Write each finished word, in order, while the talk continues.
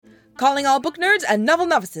Calling all book nerds and novel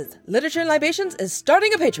novices, Literature and Libations is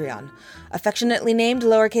starting a Patreon. Affectionately named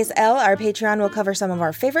lowercase l, our Patreon will cover some of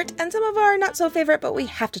our favorite and some of our not so favorite, but we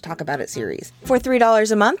have to talk about it series. For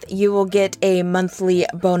 $3 a month, you will get a monthly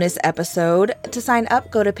bonus episode. To sign up,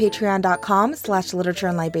 go to patreon.com/literature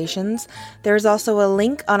and libations. There's also a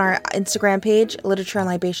link on our Instagram page, Literature and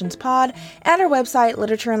Libations Pod, and our website,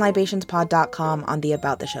 literatureandlibationspod.com, on the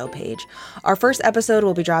About the Show page. Our first episode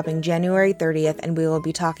will be dropping January 30th, and we will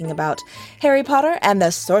be talking about Harry Potter and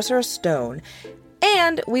the Sorcerer's Stone.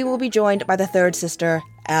 And we will be joined by the third sister,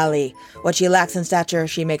 Allie. What she lacks in stature,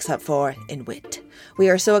 she makes up for in wit. We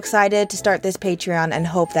are so excited to start this Patreon and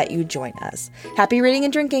hope that you join us. Happy reading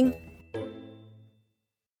and drinking.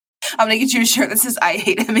 I'm gonna get you a shirt that says "I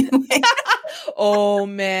hate Hemingway." Oh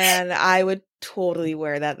man, I would totally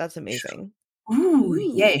wear that. That's amazing. Ooh,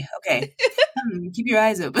 yay. Okay. Keep your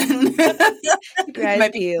eyes open. Keep your eyes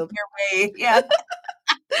peeled. Your way. Yeah.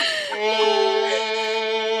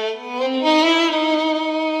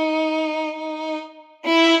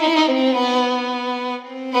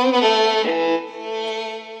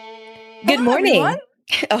 Good morning.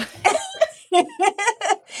 Oh.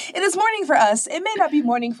 It is morning for us. It may not be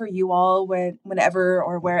morning for you all whenever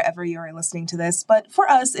or wherever you are listening to this, but for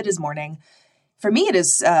us, it is morning. For me, it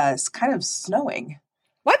is kind of snowing.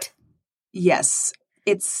 What? Yes.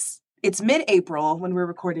 It's mid-April when we're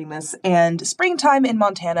recording this, and springtime in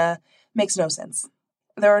Montana makes no sense.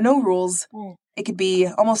 There are no rules. It could be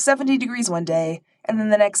almost 70 degrees one day, and then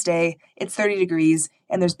the next day, it's 30 degrees,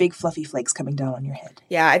 and there's big fluffy flakes coming down on your head.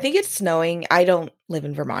 Yeah, I think it's snowing. I don't live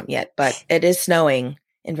in Vermont yet, but it is snowing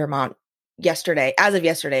in Vermont. Yesterday, as of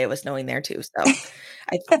yesterday, it was snowing there too. So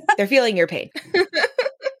they're feeling your pain.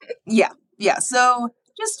 Yeah. So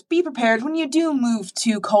just be prepared when you do move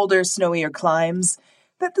to colder, snowier climes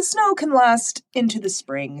that the snow can last into the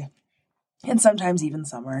spring and sometimes even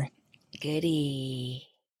summer. Goody.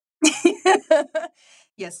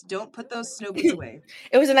 Yes, don't put those snow boots away.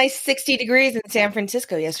 It was a nice 60 degrees in San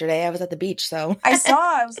Francisco yesterday. I was at the beach, so I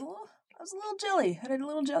was a little jelly. I had a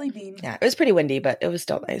little jelly bean. Yeah, it was pretty windy, but it was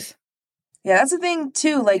still nice. Yeah, that's the thing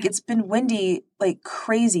too. Like, it's been windy like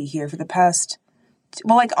crazy here for the past,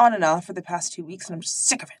 like on and off for the past 2 weeks, and I'm just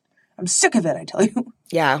sick of it. I'm sick of it, I tell you.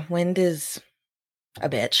 Yeah, wind is a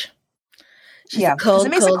bitch. She's yeah, because it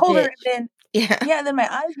makes it colder, bitch. and then and my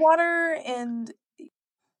eyes water, and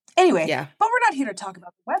anyway. Yeah, but we're not here to talk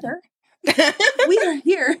about the weather. We are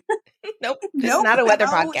here. Nope, it's not a weather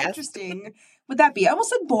podcast. Interesting would that be? I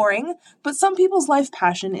almost said boring, but some people's life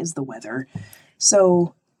passion is the weather,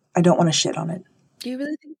 so I don't want to shit on it. Do you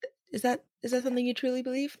really think is that something you truly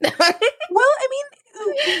believe? Well, I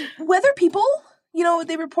mean, weather people,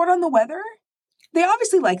 they report on the weather. They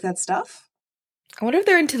obviously like that stuff. I wonder if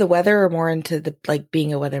they're into the weather or more into the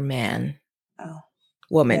being a weatherman.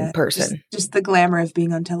 Woman, person. Just the glamour of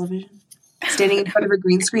being on television. Standing in front of a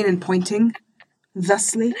green screen and pointing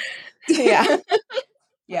thusly. Yeah.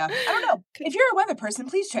 Yeah. I don't know. If you're a weather person,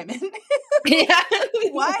 please chime in. Yeah.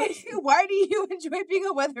 Why do you enjoy being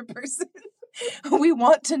a weather person? We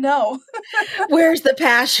want to know. Where's the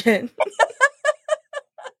passion?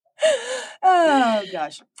 Oh,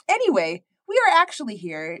 gosh. Anyway, we are actually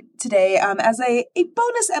here today as a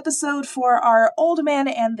bonus episode for our Old Man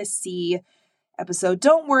and the Sea episode.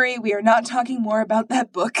 Don't worry, we are not talking more about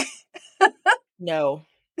that book. No.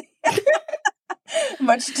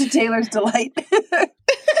 Much to Taylor's delight.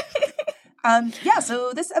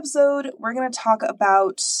 So this episode, we're going to talk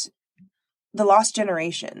about the Lost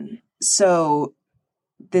Generation. So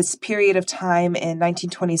this period of time in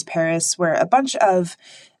 1920s Paris where a bunch of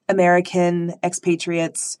American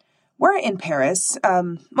expatriates were in Paris,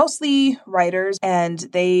 mostly writers, and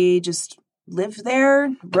they just lived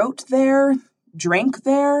there, wrote there, drank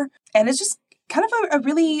there, and it's just kind of a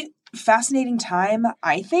really fascinating time,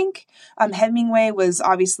 I think. Hemingway was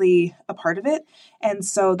obviously a part of it, and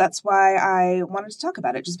so that's why I wanted to talk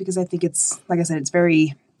about it, just because I think it's, like I said, it's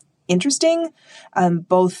very interesting,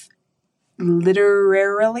 both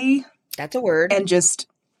literarily. That's a word. And just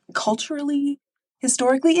culturally,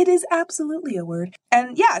 historically, it is absolutely a word.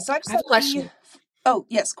 And yeah, so I just have a question. Oh,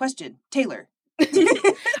 yes, question. Taylor.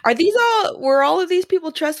 Were all of these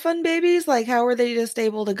people trust fund babies? Like, how were they just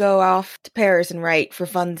able to go off to Paris and write for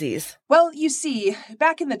funsies? Well, you see,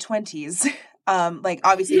 back in the 20s,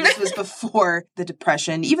 obviously this was before the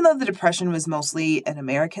Depression, even though the Depression was mostly an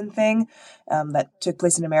American thing that took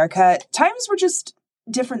place in America, times were just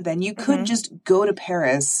different then. You could just go to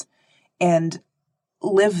Paris and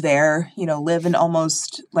live there, live in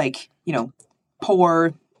almost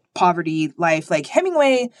poverty life. Like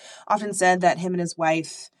Hemingway often said that him and his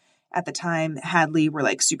wife at the time, Hadley, were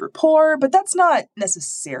like super poor, but that's not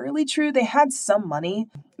necessarily true. They had some money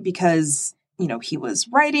because, you know, he was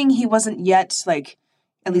writing. He wasn't yet like,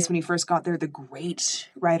 at least when he first got there, the great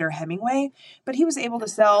writer Hemingway, but he was able to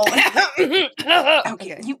sell.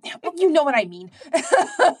 Okay. You know what I mean.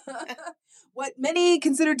 What many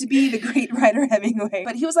considered to be the great writer Hemingway,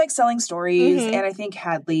 but he was like selling stories, and I think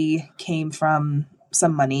Hadley came from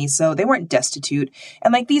some money, so they weren't destitute.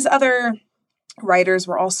 And like these other writers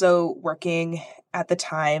were also working at the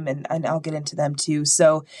time, and I'll get into them too.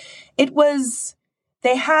 So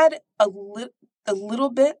they had a little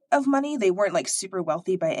bit of money. They weren't like super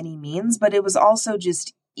wealthy by any means, but it was also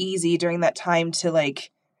just easy during that time to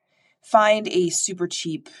like find a super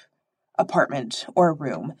cheap apartment or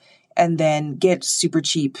room and then get super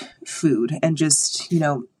cheap food and just, you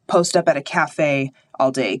know, post up at a cafe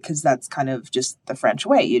all day, because that's kind of just the French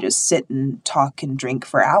way. You just sit and talk and drink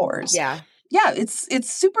for hours. Yeah. Yeah, it's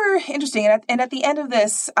super interesting. And at the end of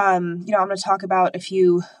this, I'm going to talk about a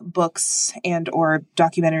few books and or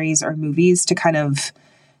documentaries or movies to kind of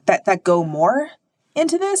that go more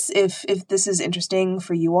into this, if this is interesting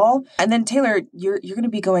for you all. And then Taylor, you're going to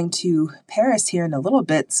be going to Paris here in a little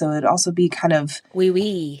bit, so it'd also be kind of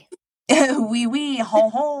oui,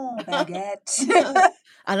 hon hon, baguette.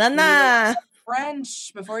 Anana.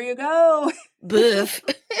 French before you go. Boof.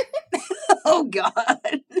 Oh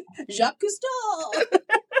God, Jacques Cousteau.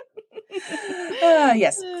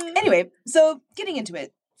 Yes. Anyway, so getting into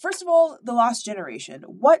it. First of all, the Lost Generation.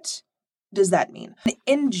 What does that mean?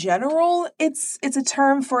 In general, it's a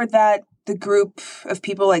term for the group of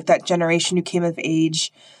people, like that generation who came of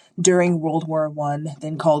age during World War I,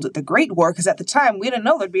 then called it the Great War, because at the time we didn't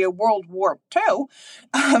know there'd be a World War II.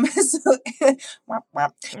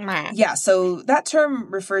 So that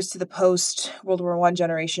term refers to the post-World War I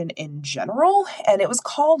generation in general, and it was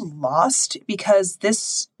called Lost because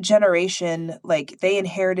this generation, like, they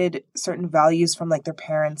inherited certain values from, like, their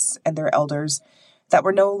parents and their elders that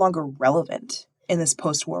were no longer relevant in this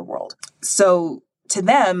post-war world. So to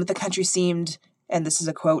them, the country seemed, and this is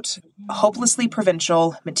a quote, hopelessly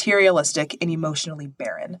provincial, materialistic, and emotionally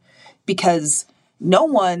barren, because no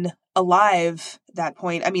one alive at that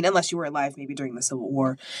point, I mean, unless you were alive maybe during the Civil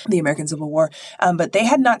War, the American Civil War, but they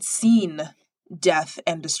had not seen death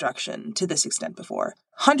and destruction to this extent before.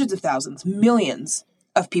 Hundreds of thousands, millions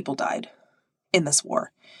of people died in this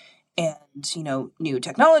war. And, you know, new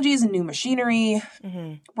technologies and new machinery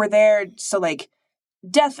were there. So, like,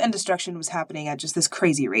 death and destruction was happening at just this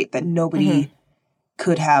crazy rate that nobody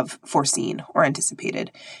could have foreseen or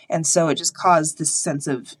anticipated. And so it just caused this sense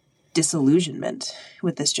of disillusionment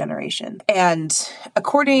with this generation. And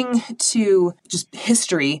according to just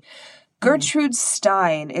history, Gertrude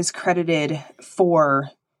Stein is credited for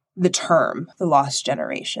the term, the Lost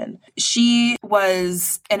Generation. She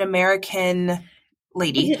was an American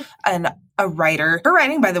lady and a writer. Her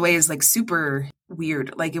writing, by the way, is like super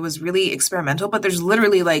weird. Like, it was really experimental, but there's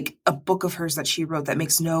literally like a book of hers that she wrote that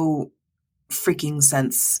makes no freaking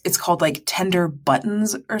sense. It's called like Tender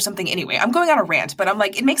Buttons or something. Anyway, I'm going on a rant, but I'm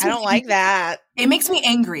like, I don't like that. It makes me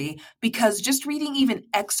angry because just reading even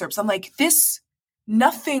excerpts, I'm like,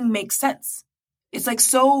 nothing makes sense. It's like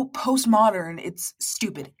so postmodern. It's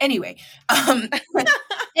stupid. Anyway,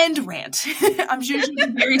 end rant. I'm sure she's a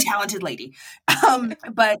very talented lady.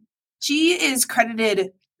 But she is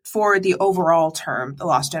credited for the overall term, the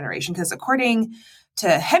Lost Generation, because according to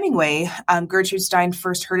Hemingway, Gertrude Stein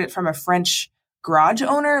first heard it from a French garage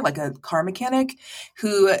owner, like a car mechanic,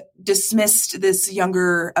 who dismissed this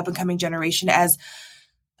younger up-and-coming generation as,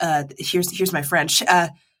 here's my French,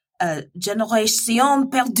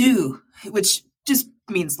 génération perdue, which just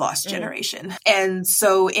means lost generation. And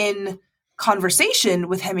so in conversation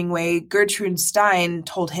with Hemingway, Gertrude Stein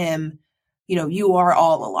told him, you know, you are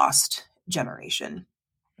all a lost generation.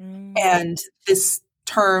 And this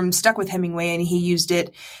term stuck with Hemingway, and he used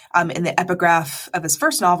it in the epigraph of his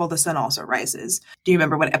first novel, The Sun Also Rises. Do you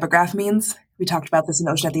remember what epigraph means? We talked about this in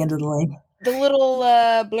Ocean at the End of the Lane. The little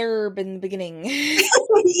blurb in the beginning.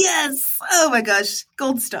 Yes. Oh my gosh.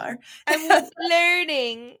 Gold star. I'm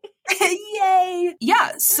learning. Yay.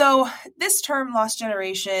 Yeah. So this term, Lost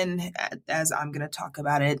Generation, as I'm going to talk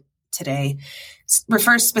about it today,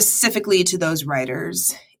 refers specifically to those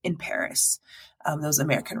writers in Paris. Those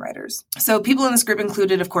American writers. So people in this group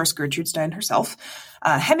included, of course, Gertrude Stein herself,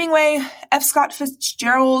 Hemingway, F. Scott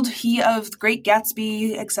Fitzgerald, he of The Great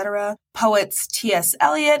Gatsby, etc., poets T.S.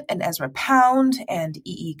 Eliot and Ezra Pound and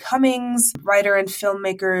E.E. Cummings, writer and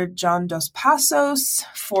filmmaker John Dos Passos,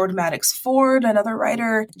 Ford Madox Ford, another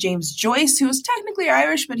writer, James Joyce, who was technically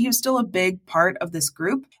Irish, but he was still a big part of this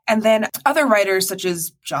group. And then other writers such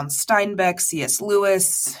as John Steinbeck, C.S.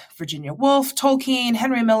 Lewis, Virginia Woolf, Tolkien,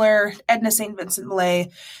 Henry Miller, Edna St. Vincent Millay.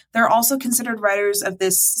 They're also considered writers of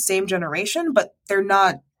this same generation, but they're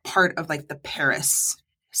not part of like the Paris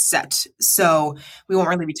set. So we won't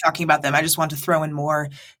really be talking about them. I just want to throw in more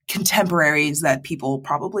contemporaries that people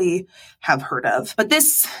probably have heard of. But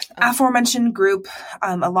this aforementioned group,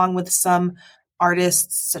 along with some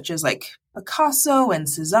artists such as like Picasso and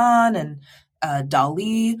Cézanne and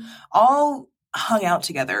Dali, all hung out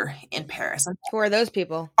together in Paris. Who are those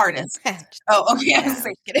people? Artists. Oh, okay. I was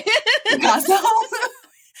like, Picasso?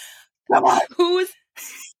 Come on. Who's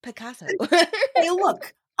Picasso? Hey,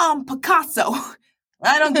 look, I'm Picasso.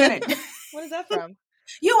 I don't get it. What is that from?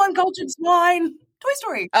 You uncultured swine. Toy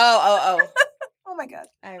Story. Oh. Oh my God.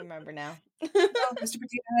 I remember now. Oh, Mr.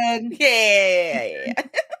 Potato Head. Yeah.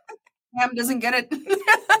 Ham doesn't get it.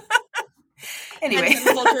 Anyway.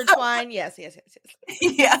 Uncultured swine. Yes.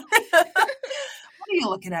 Yeah. What are you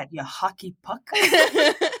looking at, you hockey puck?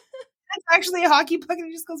 That's actually a hockey puck and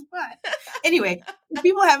it just goes, what? Anyway, if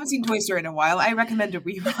people haven't seen Toy Story in a while, I recommend a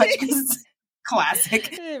rewatch because it's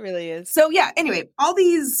classic. It really is. So yeah, anyway, all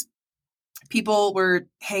these people were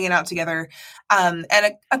hanging out together. And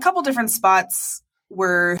a couple different spots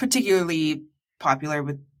were particularly popular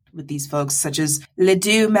with these folks, such as Le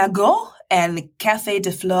Deux Magots and Café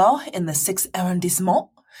de Flore in the 6th arrondissement,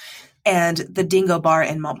 and the Dingo Bar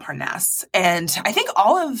in Montparnasse. And I think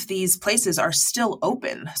all of these places are still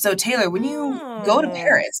open. So Taylor, when you go to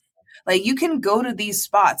Paris, like you can go to these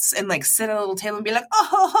spots and like sit at a little table and be like,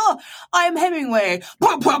 oh, I'm Hemingway.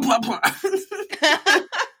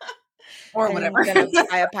 Or whatever. I'm gonna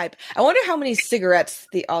buy a pipe. I wonder how many cigarettes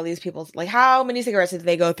all these people, like how many cigarettes did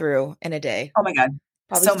they go through in a day? Oh my God.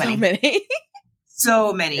 Probably so many.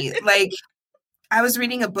 So many. Like I was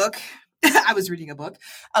reading a book.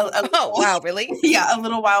 Oh, wow, really? Yeah, a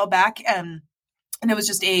little while back. And it was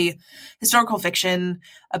just a historical fiction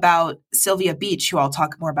about Sylvia Beach, who I'll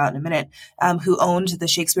talk more about in a minute, who owned the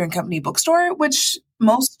Shakespeare and Company bookstore, which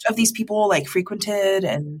most of these people like frequented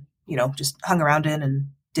and, you know, just hung around in and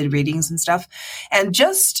did readings and stuff. And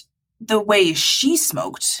just the way she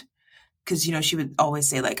smoked, because, you know, she would always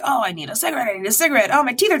say like, oh, I need a cigarette. Oh,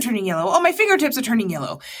 my teeth are turning yellow. Oh, my fingertips are turning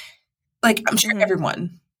yellow. Like, I'm sure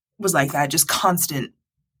everyone was like that, just constant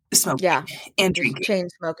smoking and drinking. Chain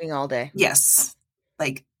smoking all day. Yes.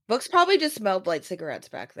 Like books probably just smelled like cigarettes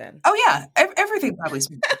back then. Oh yeah. Everything probably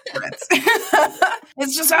smelled like cigarettes.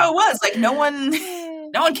 It's just how it was. Like no one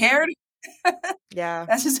cared. Yeah.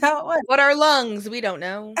 That's just how it was. What are lungs? We don't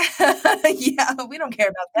know. Yeah, we don't care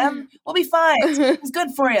about them. We'll be fine. It's good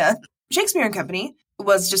for you. Shakespeare and Company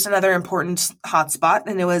was just another important hotspot,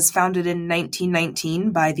 and it was founded in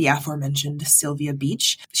 1919 by the aforementioned Sylvia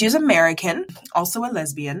Beach. She was American, also a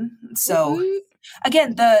lesbian. So,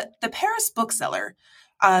 again, the Paris Bookseller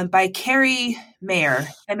by Carrie Maher,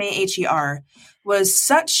 Maher, was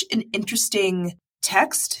such an interesting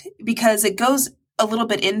text because it goes a little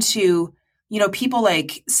bit into, you know, people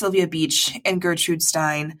like Sylvia Beach and Gertrude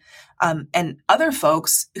Stein and other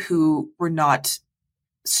folks who were not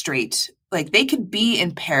straight. Like they could be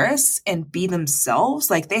in Paris and be themselves.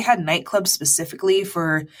 Like they had nightclubs specifically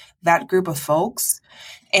for that group of folks.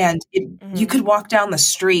 And you could walk down the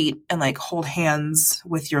street and like hold hands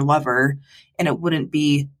with your lover and it wouldn't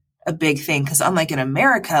be a big thing. Cause unlike in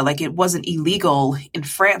America, like it wasn't illegal in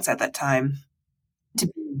France at that time to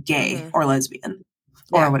be gay or lesbian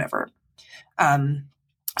or whatever.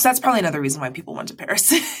 So that's probably another reason why people went to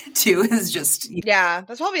Paris too, is just,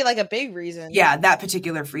 that's probably like a big reason. Yeah, that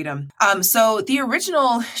particular freedom. So the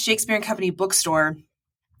original Shakespeare and Company bookstore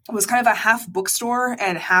was kind of a half bookstore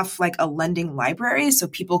and half like a lending library. So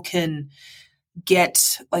people can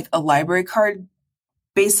get like a library card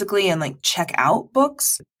basically and like check out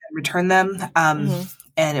books and return them.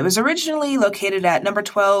 And it was originally located at number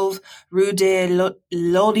 12 Rue de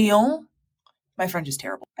l'Odéon. My French is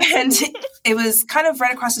terrible. And it was kind of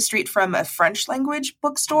right across the street from a French language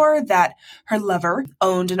bookstore that her lover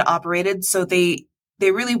owned and operated. So they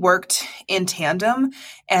really worked in tandem.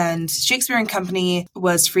 And Shakespeare and Company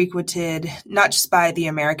was frequented not just by the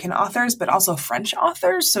American authors, but also French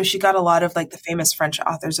authors. So she got a lot of like the famous French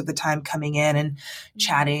authors of the time coming in and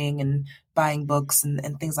chatting and buying books and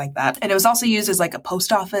things like that. And it was also used as like a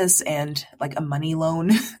post office and like a money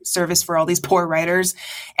loan service for all these poor writers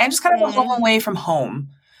and just kind of a home away from home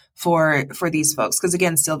for these folks. Because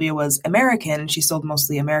again, Sylvia was American and she sold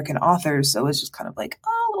mostly American authors. So it was just kind of like,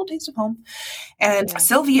 oh, a little taste of home. And Yeah.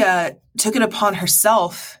 Sylvia took it upon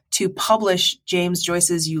herself to publish James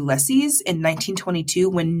Joyce's Ulysses in 1922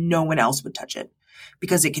 when no one else would touch it,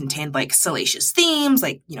 because it contained like salacious themes,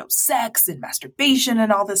 like, you know, sex and masturbation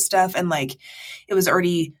and all this stuff. And like, it was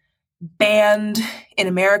already banned in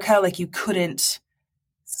America. Like, you couldn't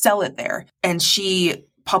sell it there. And she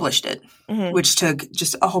published it, which took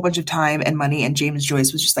just a whole bunch of time and money. And James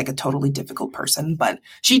Joyce was just like a totally difficult person, but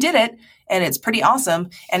she did it, and it's pretty awesome.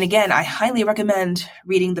 And again, I highly recommend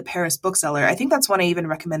reading The Paris Bookseller. I think that's one I even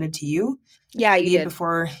recommended to you. Yeah, you did.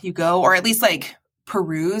 Before you go, or at least like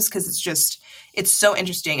peruse, because it's so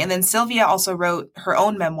interesting. And then Sylvia also wrote her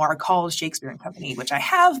own memoir called Shakespeare and Company, which I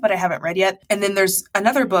have, but I haven't read yet. And then there's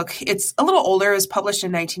another book. It's a little older. It was published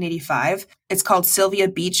in 1985. It's called Sylvia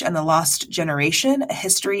Beach and the Lost Generation, A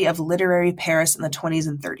History of Literary Paris in the 20s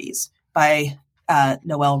and 30s by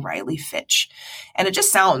Noel Riley Fitch. And it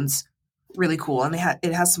just sounds really cool. And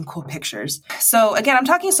it has some cool pictures. So again, I'm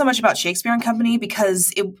talking so much about Shakespeare and Company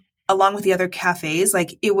because it, along with the other cafes,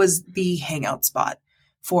 like, it was the hangout spot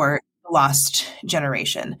for the Lost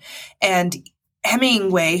Generation. And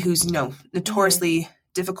Hemingway, who's, you know, notoriously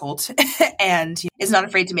difficult and is not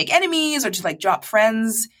afraid to make enemies or to like drop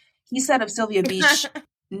friends, he said of Sylvia Beach,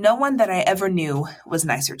 no one that I ever knew was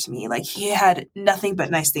nicer to me. Like, he had nothing but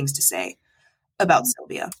nice things to say about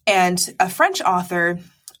Sylvia. And a French author,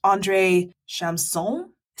 André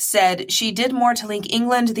Chamson, said she did more to link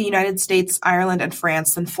England, the United States, Ireland, and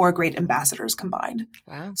France than 4 great ambassadors combined.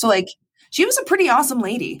 Wow. So like, she was a pretty awesome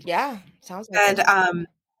lady. Yeah, sounds like and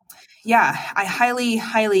yeah, I highly,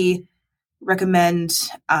 highly recommend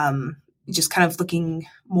just kind of looking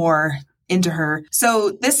more into her.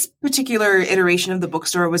 So this particular iteration of the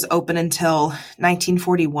bookstore was open until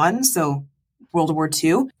 1941, so World War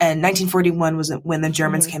II. And 1941 was when the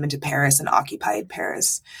Germans came into Paris and occupied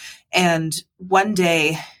Paris. And one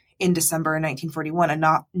day in December 1941,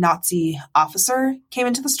 a Nazi officer came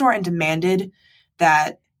into the store and demanded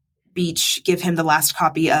that Beach give him the last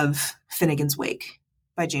copy of Finnegan's Wake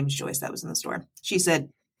by James Joyce that was in the store. She said,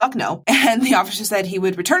 fuck no. And the officer said he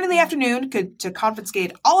would return in the afternoon to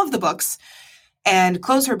confiscate all of the books and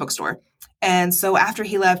close her bookstore. And so after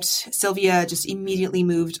he left, Sylvia just immediately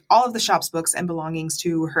moved all of the shop's books and belongings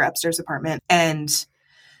to her upstairs apartment and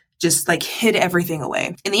just like hid everything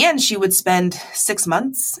away. In the end, she would spend 6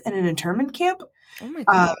 months in an internment camp. Oh my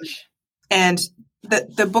gosh. And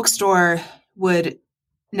the bookstore would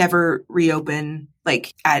never reopen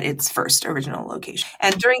like at its first original location.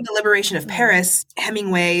 And during the liberation of Paris,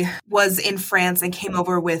 Hemingway was in France and came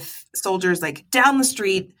over with soldiers like down the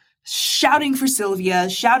street, shouting for Sylvia,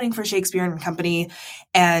 shouting for Shakespeare and Company.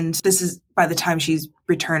 And this is by the time she's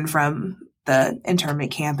returned from the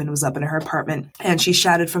internment camp and was up in her apartment. And she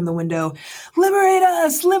shouted from the window, liberate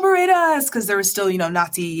us, because there were still, you know,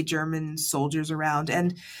 Nazi German soldiers around.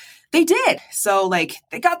 And they did. So like,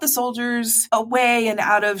 they got the soldiers away and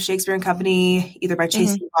out of Shakespeare and Company, either by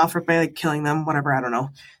chasing them off or by like killing them, whatever, I don't know.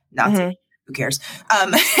 Nazi. Who cares?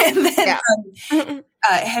 And then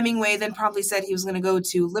Hemingway then promptly said he was going to go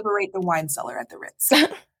to liberate the wine cellar at the Ritz.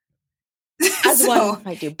 As one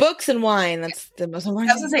might do. Books and wine. That's the most important.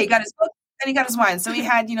 I was going to say, he got his book and he got his wine. So he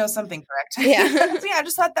had, you know, something correct. Yeah. So yeah, I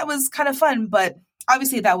just thought that was kind of fun. But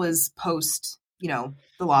obviously that was post, you know,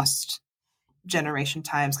 the Lost Generation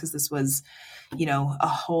times, because this was, you know, a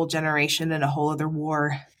whole generation and a whole other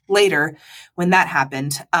war later when that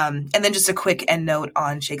happened. And then just a quick end note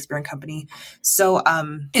on Shakespeare and Company. So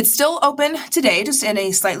it's still open today, just in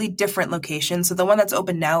a slightly different location. So the one that's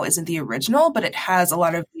open now isn't the original, but it has a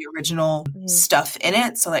lot of the original stuff in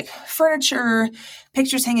it. So like furniture,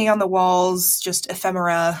 pictures hanging on the walls, just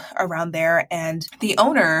ephemera around there. And the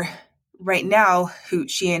owner right now, who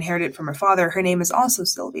she inherited from her father, her name is also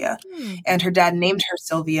Sylvia. And her dad named her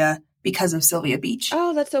Sylvia because of Sylvia Beach.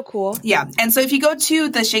 Oh, that's so cool. Yeah. And so if you go to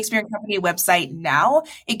the Shakespeare and Company website now,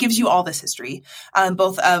 it gives you all this history,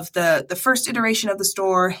 both of the first iteration of the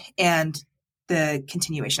store and the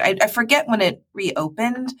continuation. I forget when it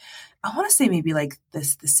reopened. I want to say maybe like the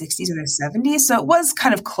 60s or the 70s. So it was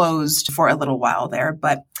kind of closed for a little while there,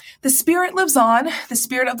 but the spirit lives on. The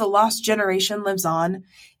spirit of the Lost Generation lives on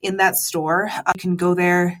in that store. You can go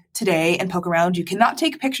there today and poke around. You cannot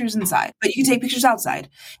take pictures inside, but you can take pictures outside.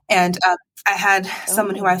 And I had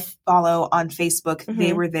someone who I follow on Facebook.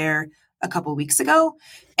 They were there a couple weeks ago,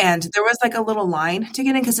 and there was like a little line to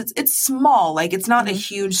get in because it's small. Like, it's not a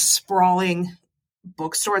huge sprawling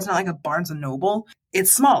bookstore. It's not like a Barnes and Noble.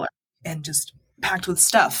 It's smaller and just packed with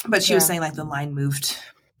stuff. But she was saying like the line moved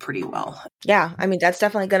pretty well. Yeah, I mean, that's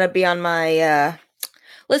definitely going to be on my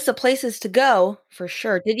list of places to go for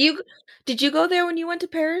sure. Did you go there when you went to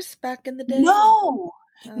Paris back in the day? No,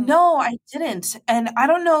 Oh. No, I didn't. And I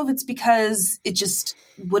don't know if it's because it just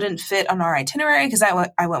wouldn't fit on our itinerary, because I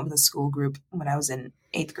went with a school group when I was in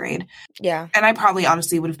 8th grade. Yeah. And I probably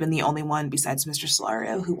honestly would have been the only one besides Mr.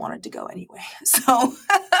 Solario who wanted to go anyway. So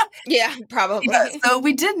Yeah, probably. yeah, so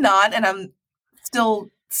we did not, and I'm still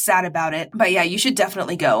sad about it. But yeah, you should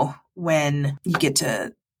definitely go when you get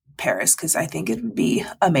to Paris, because I think it would be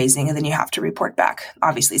amazing. And then you have to report back,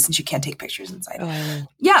 obviously, since you can't take pictures inside. Oh, I will.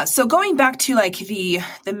 Yeah, so going back to like the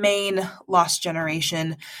main Lost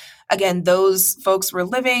Generation, again, those folks were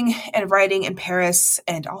living and writing in Paris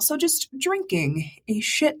and also just drinking a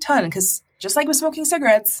shit ton, because just like with smoking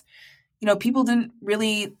cigarettes, you know, people didn't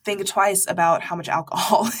really think twice about how much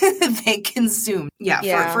alcohol they consumed.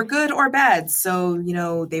 Yeah, for good or bad. So, you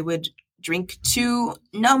know, they would drink to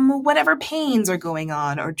numb whatever pains are going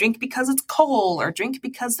on, or drink because it's cold, or drink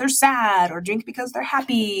because they're sad, or drink because they're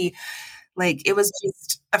happy. Like, it was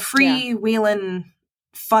just a freewheeling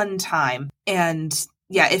fun time. And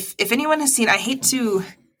yeah, if anyone has seen, I hate to,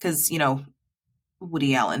 because, you know,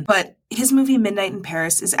 Woody Allen, but his movie Midnight in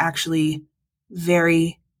Paris is actually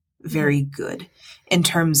very, very good in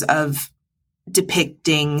terms of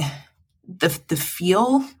depicting the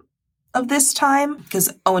feel of this time,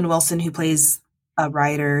 because Owen Wilson, who plays a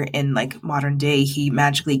writer in like modern day, he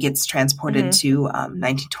magically gets transported to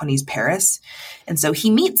 1920s Paris. And so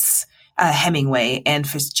he meets Hemingway and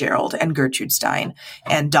Fitzgerald and Gertrude Stein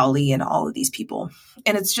and Dolly and all of these people.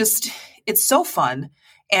 And it's so fun.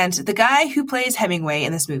 And the guy who plays Hemingway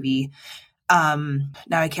in this movie, now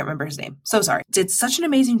I can't remember his name, so sorry, did such an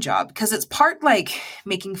amazing job, because it's part like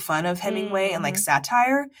making fun of Hemingway and like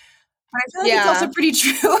satire, but I feel like it's also pretty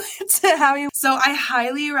true to how he. So I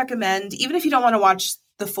highly recommend, even if you don't want to watch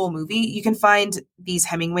the full movie, you can find these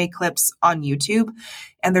Hemingway clips on YouTube,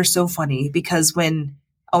 and they're so funny, because when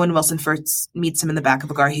Owen Wilson first meets him in the back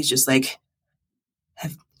of a car, he's just like,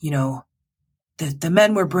 you know, the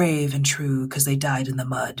men were brave and true because they died in the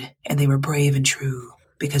mud, and they were brave and true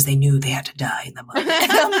because they knew they had to die in the mud.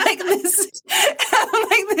 And I'm like, this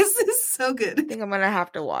is so good. I think I'm gonna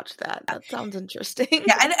have to watch that. That sounds interesting.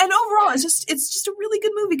 Yeah, and overall, it's just a really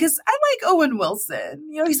good movie, because I like Owen Wilson.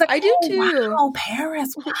 You know, he's like, I do too. Wow,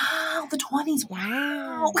 Paris, wow, the 20s,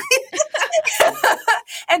 wow.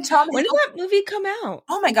 And Tom, when did that movie come out?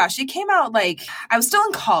 Oh my gosh, it came out like I was still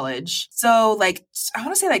in college, so like I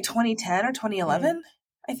want to say like 2010 or 2011.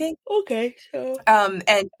 I think. Okay, so and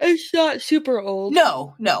it's not super old.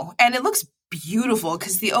 No, and it looks beautiful,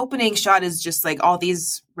 because the opening shot is just like all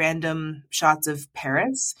these random shots of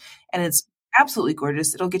Paris, and it's absolutely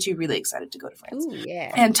gorgeous. It'll get you really excited to go to France. Ooh,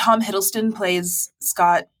 yeah. And Tom Hiddleston plays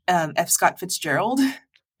Scott Fitzgerald,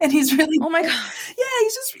 and he's really oh my god, yeah,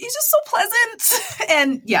 he's just so pleasant,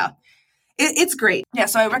 and yeah. It's great. Yeah,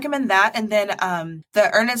 so I recommend that. And then the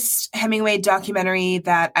Ernest Hemingway documentary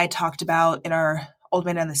that I talked about in our Old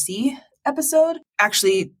Man and the Sea episode,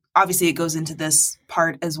 actually, obviously it goes into this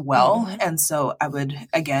part as well. And so I would,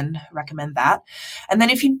 again, recommend that. And then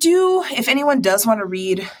if anyone does want to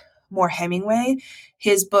read more Hemingway,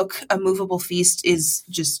 his book, A Movable Feast, is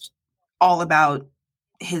just all about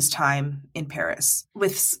his time in Paris.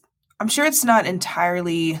 I'm sure it's not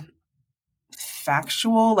entirely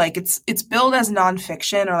factual, like it's billed as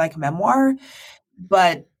nonfiction or like memoir,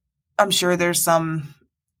 but I'm sure there's some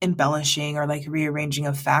embellishing or like rearranging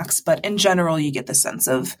of facts. But in general, you get the sense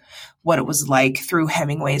of what it was like through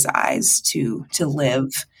Hemingway's eyes to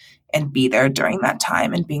live and be there during that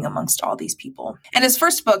time and being amongst all these people. And his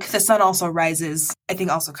first book, The Sun Also Rises, I think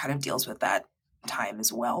also kind of deals with that time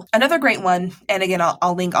as well. Another great one, and again,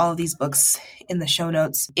 I'll link all of these books in the show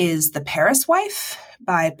notes, is The Paris Wife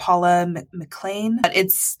by Paula McLean.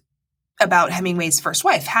 It's about Hemingway's first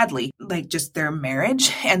wife, Hadley, like just their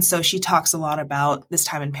marriage. And so she talks a lot about this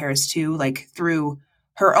time in Paris too, like through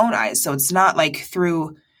her own eyes. So it's not like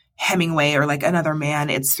through Hemingway or like another man,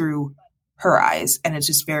 it's through her eyes. And it's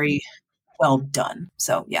just very well done.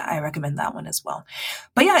 So yeah, I recommend that one as well.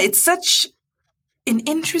 But yeah, it's such an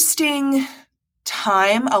interesting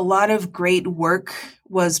time. A lot of great work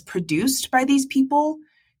was produced by these people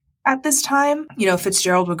at this time. You know,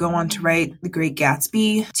 Fitzgerald would go on to write The Great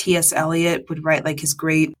Gatsby. T.S. Eliot would write like his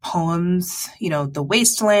great poems, you know, The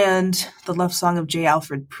Wasteland, The Love Song of J.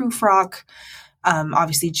 Alfred Prufrock.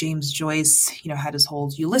 Obviously, James Joyce, you know, had his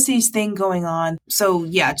whole Ulysses thing going on. So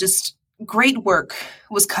yeah, just great work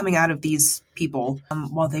was coming out of these people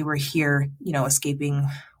while they were here, you know, escaping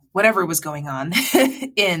whatever was going on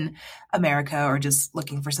in America or just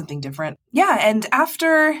looking for something different. Yeah. And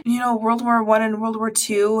after, you know, World War I and World War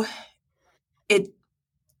II, it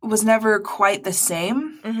was never quite the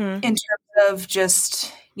same in terms of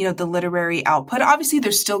just, you know, the literary output. Obviously,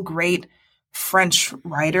 there's still great French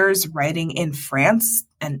writers writing in France,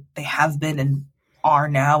 and they have been and are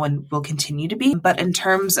now and will continue to be. But in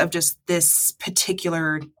terms of just this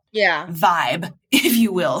particular vibe, if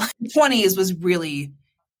you will, 20s was really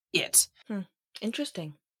it.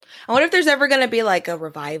 Interesting. I wonder if there's ever going to be like a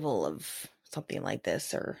revival of something like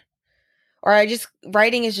this, or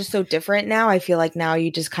writing is just so different now. I feel like now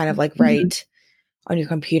you just kind of like write on your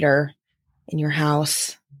computer in your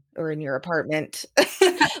house or in your apartment.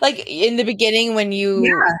 Like in the beginning when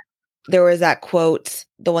there was that quote,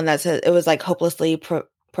 the one that said it was like hopelessly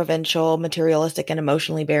provincial, materialistic, and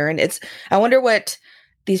emotionally barren. I wonder what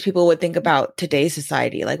these people would think about today's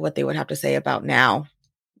society, like what they would have to say about now.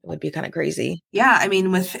 It would be kind of crazy. Yeah, I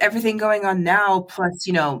mean, with everything going on now, plus,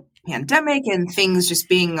 pandemic and things just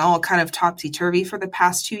being all kind of topsy-turvy for the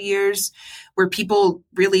past 2 years, where people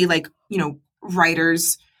really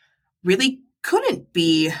writers really couldn't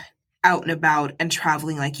be out and about and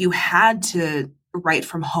traveling. Like you had to write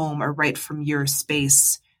from home or write from your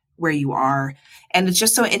space where you are. And it's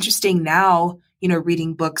just so interesting now,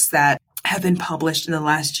 reading books that have been published in the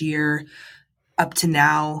last year up to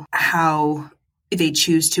now, how they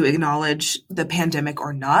choose to acknowledge the pandemic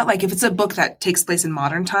or not. Like if it's a book that takes place in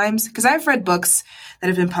modern times, because I've read books that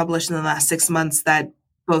have been published in the last 6 months that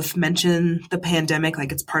both mention the pandemic,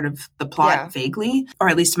 like it's part of the plot vaguely, or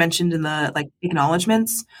at least mentioned in the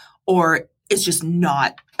acknowledgments, or it's just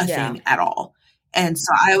not a thing at all. And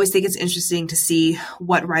so I always think it's interesting to see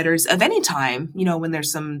what writers of any time, when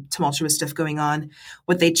there's some tumultuous stuff going on,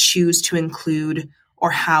 what they choose to include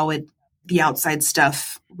or how the outside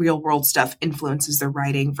stuff, real world stuff influences their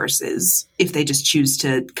writing versus if they just choose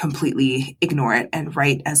to completely ignore it and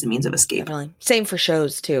write as a means of escape. Definitely. Same for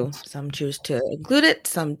shows too. Some choose to include it,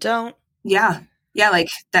 some don't. Yeah. Yeah, like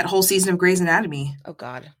that whole season of Grey's Anatomy. Oh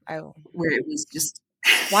God. Where it was just...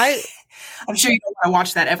 Why? I'm sure you don't want to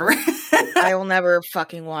watch that ever. I will never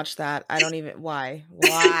fucking watch that. I don't even... Why?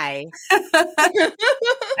 I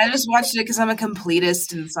just watched it because I'm a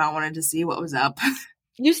completist and so I wanted to see what was up.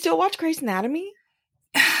 You still watch Grey's Anatomy?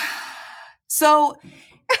 So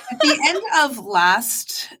at the end of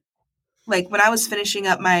when I was finishing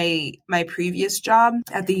up my previous job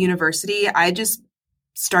at the university, I just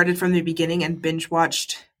started from the beginning and binge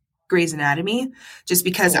watched Grey's Anatomy just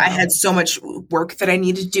because I had so much work that I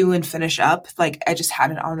needed to do and finish up. Like I just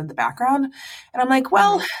had it on in the background and I'm like,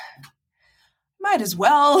 well, might as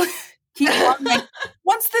well keep on. Like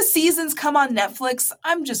once the seasons come on Netflix,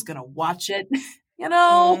 I'm just going to watch it.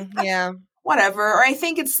 Whatever. Or I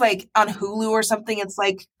think it's like on Hulu or something. It's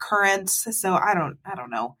like current. So I don't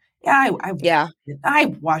know. Yeah. I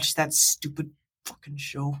watched that stupid fucking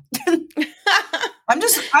show.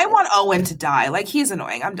 I want Owen to die. Like he's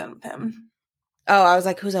annoying. I'm done with him. Oh, I was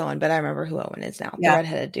like, who's Owen? But I remember who Owen is now. The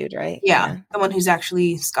redheaded dude, right? Yeah. The one who's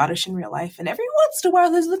actually Scottish in real life. And every once in a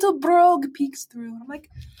while, his little brogue peeks through. I'm like,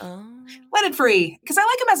 let it free. Because I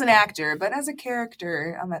like him as an actor, but as a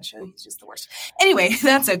character on that show, he's just the worst. Anyway,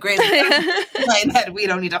 that's a great line that we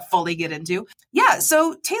don't need to fully get into. Yeah.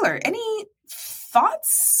 So, Taylor, any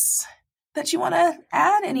thoughts that you want to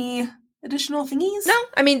add? Any additional thingies? No,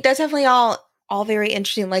 I mean, that's definitely all very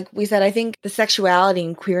interesting. Like we said, I think the sexuality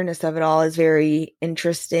and queerness of it all is very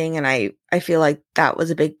interesting. And I feel like that was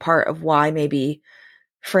a big part of why maybe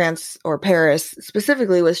France or Paris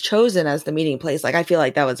specifically was chosen as the meeting place. Like I feel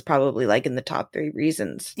like that was probably like in the top 3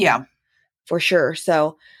 reasons. Yeah. For sure.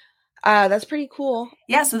 So that's pretty cool.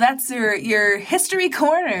 Yeah, so that's your history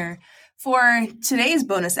corner for today's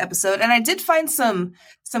bonus episode. And I did find some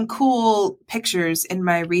cool pictures in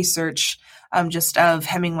my research just of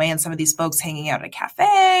Hemingway and some of these folks hanging out at a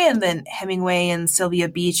cafe, and then Hemingway and Sylvia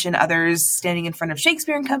Beach and others standing in front of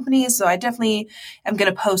Shakespeare and Company. So I definitely am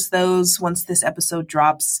going to post those once this episode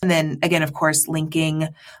drops. And then again, of course, linking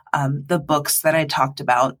the books that I talked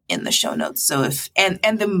about in the show notes. So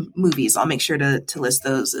and the movies, I'll make sure to list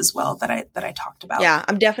those as well that I talked about. Yeah,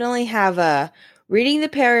 I'm definitely have reading the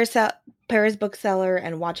Paris bookseller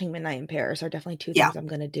and watching Midnight in Paris are definitely 2 things I'm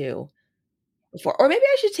going to do. Or maybe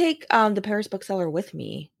I should take the Paris bookseller with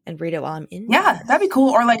me and read it while I'm in there. Yeah, that'd be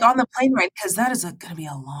cool. Or like on the plane ride, because that is going to be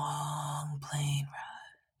a long plane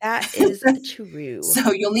ride. That is true.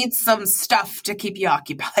 So you'll need some stuff to keep you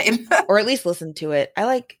occupied. Or at least listen to it. I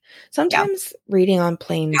like sometimes reading on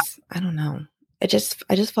planes. I don't know. I just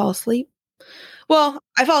fall asleep. Well,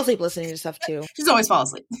 I fall asleep listening to stuff too. Just always fall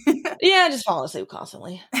asleep. Yeah, I just fall asleep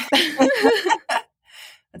constantly.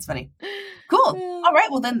 That's funny. Cool. Yeah. All right.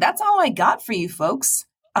 Well, then that's all I got for you folks.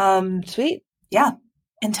 Sweet. Yeah.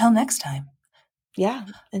 Until next time. Yeah.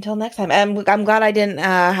 Until next time. I'm glad I didn't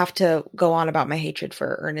have to go on about my hatred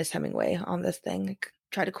for Ernest Hemingway on this thing.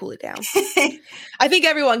 try to cool it down. I think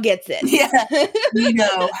everyone gets it. Yeah, we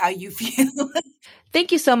know how you feel.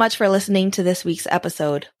 Thank you so much for listening to this week's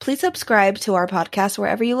episode. Please subscribe to our podcast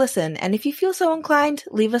wherever you listen, and if you feel so inclined,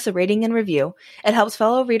 leave us a rating and review. It helps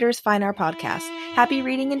fellow readers find our podcast. Happy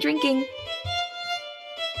reading and drinking!